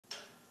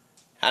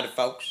Howdy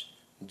folks,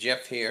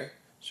 Jeff here,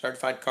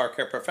 Certified Car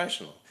Care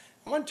Professional.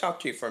 I want to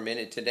talk to you for a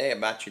minute today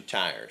about your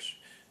tires.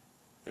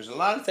 There's a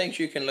lot of things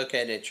you can look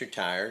at your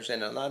tires,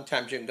 and a lot of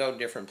times you can go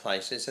different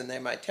places and they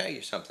might tell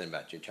you something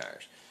about your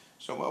tires.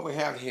 So what we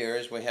have here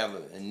is we have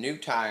a new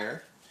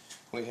tire,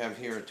 we have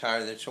here a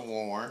tire that's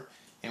worn,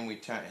 and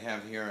we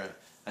have here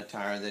a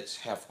tire that's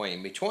halfway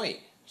in between.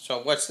 So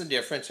what's the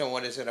difference and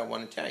what is it I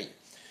want to tell you?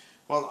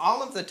 Well,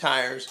 all of the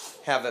tires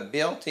have a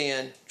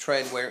built-in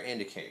tread wear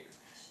indicator.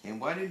 And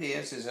what it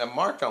is I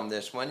marked on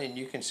this one, and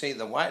you can see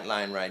the white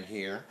line right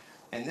here.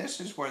 And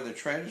this is where the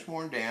tread is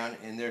worn down,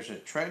 and there's a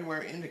tread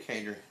wear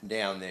indicator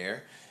down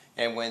there.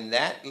 And when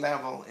that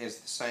level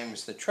is the same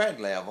as the tread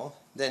level,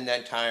 then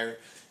that tire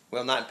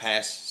will not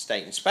pass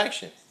state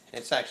inspection.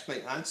 It's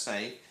actually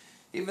unsafe,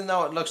 even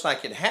though it looks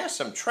like it has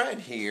some tread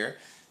here.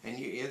 And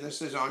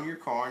this is on your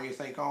car, and you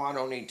think, oh, I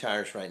don't need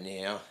tires right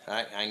now.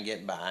 I can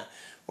get by.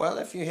 Well,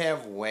 if you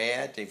have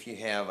wet, if you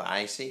have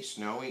icy,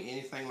 snowy,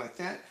 anything like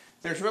that,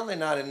 there's really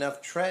not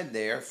enough tread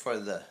there for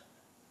the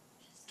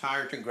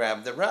tire to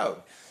grab the road.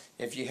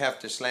 If you have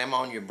to slam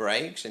on your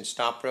brakes and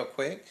stop real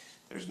quick,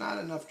 there's not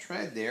enough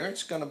tread there.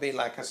 It's going to be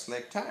like a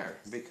slick tire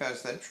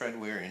because that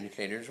tread wear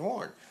indicator is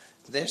worn.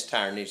 This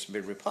tire needs to be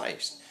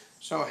replaced.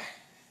 So,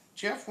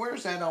 Jeff,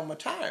 where's that on my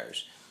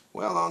tires?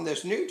 Well, on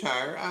this new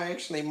tire, I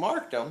actually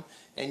marked them,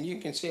 and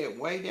you can see it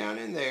way down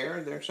in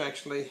there. There's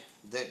actually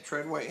that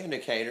tread wear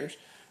indicators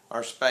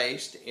are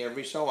spaced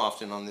every so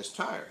often on this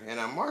tire, and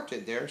I marked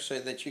it there so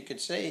that you could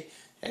see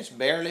it's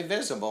barely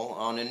visible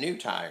on a new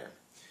tire.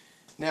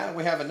 Now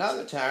we have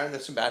another tire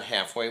that's about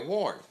halfway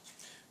worn.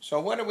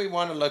 So what do we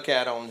want to look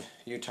at on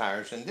your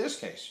tires in this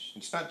case?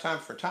 It's not time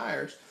for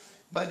tires,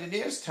 but it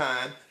is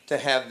time to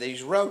have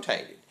these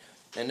rotated.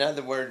 In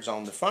other words,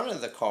 on the front of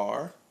the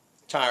car,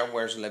 tire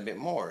wears a little bit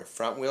more.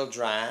 Front wheel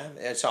drive,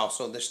 it's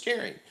also the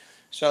steering.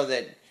 So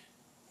that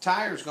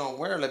tire's going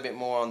to wear a little bit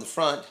more on the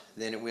front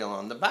than it will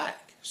on the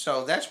back.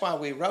 So that's why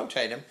we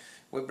rotate them.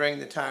 We bring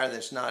the tire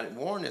that's not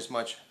worn as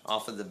much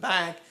off of the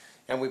back,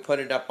 and we put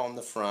it up on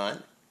the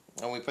front,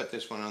 and we put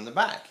this one on the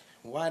back.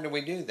 Why do we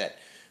do that?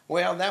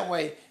 Well, that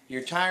way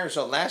your tires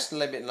will last a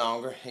little bit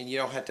longer, and you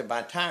don't have to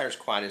buy tires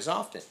quite as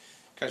often,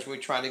 because we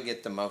try to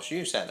get the most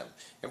use out of them.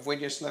 If we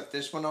just left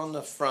this one on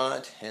the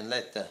front and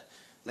let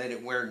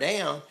it wear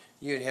down,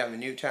 you'd have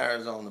new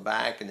tires on the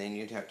back, and then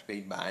you'd have to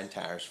be buying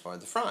tires for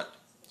the front.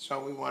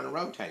 So we want to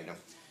rotate them.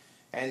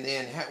 And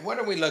then what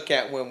do we look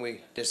at when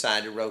we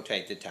decide to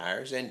rotate the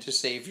tires and to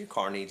see if your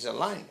car needs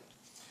alignment?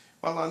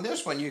 Well, on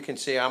this one you can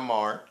see I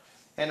marked,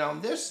 and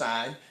on this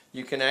side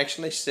you can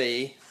actually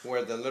see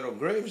where the little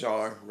grooves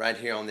are right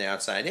here on the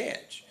outside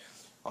edge.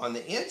 On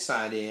the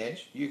inside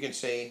edge you can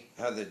see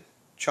how the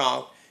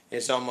chalk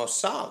is almost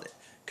solid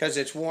because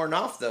it's worn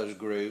off those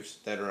grooves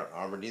that are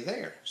already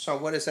there. So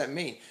what does that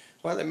mean?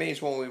 Well, it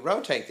means when we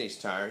rotate these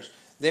tires,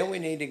 then we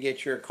need to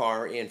get your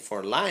car in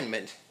for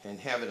alignment and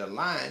have it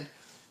aligned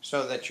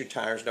so that your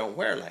tires don't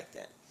wear like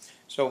that.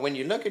 So when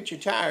you look at your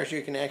tires,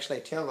 you can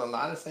actually tell a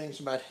lot of things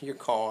about your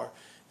car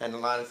and a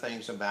lot of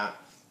things about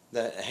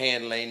the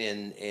handling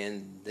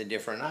and the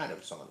different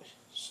items on it.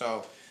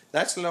 So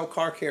that's a little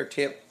car care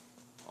tip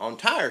on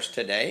tires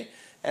today.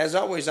 As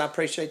always, I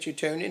appreciate you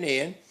tuning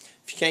in.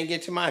 If you can't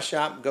get to my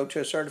shop, go to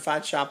a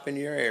certified shop in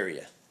your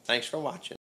area. Thanks for watching.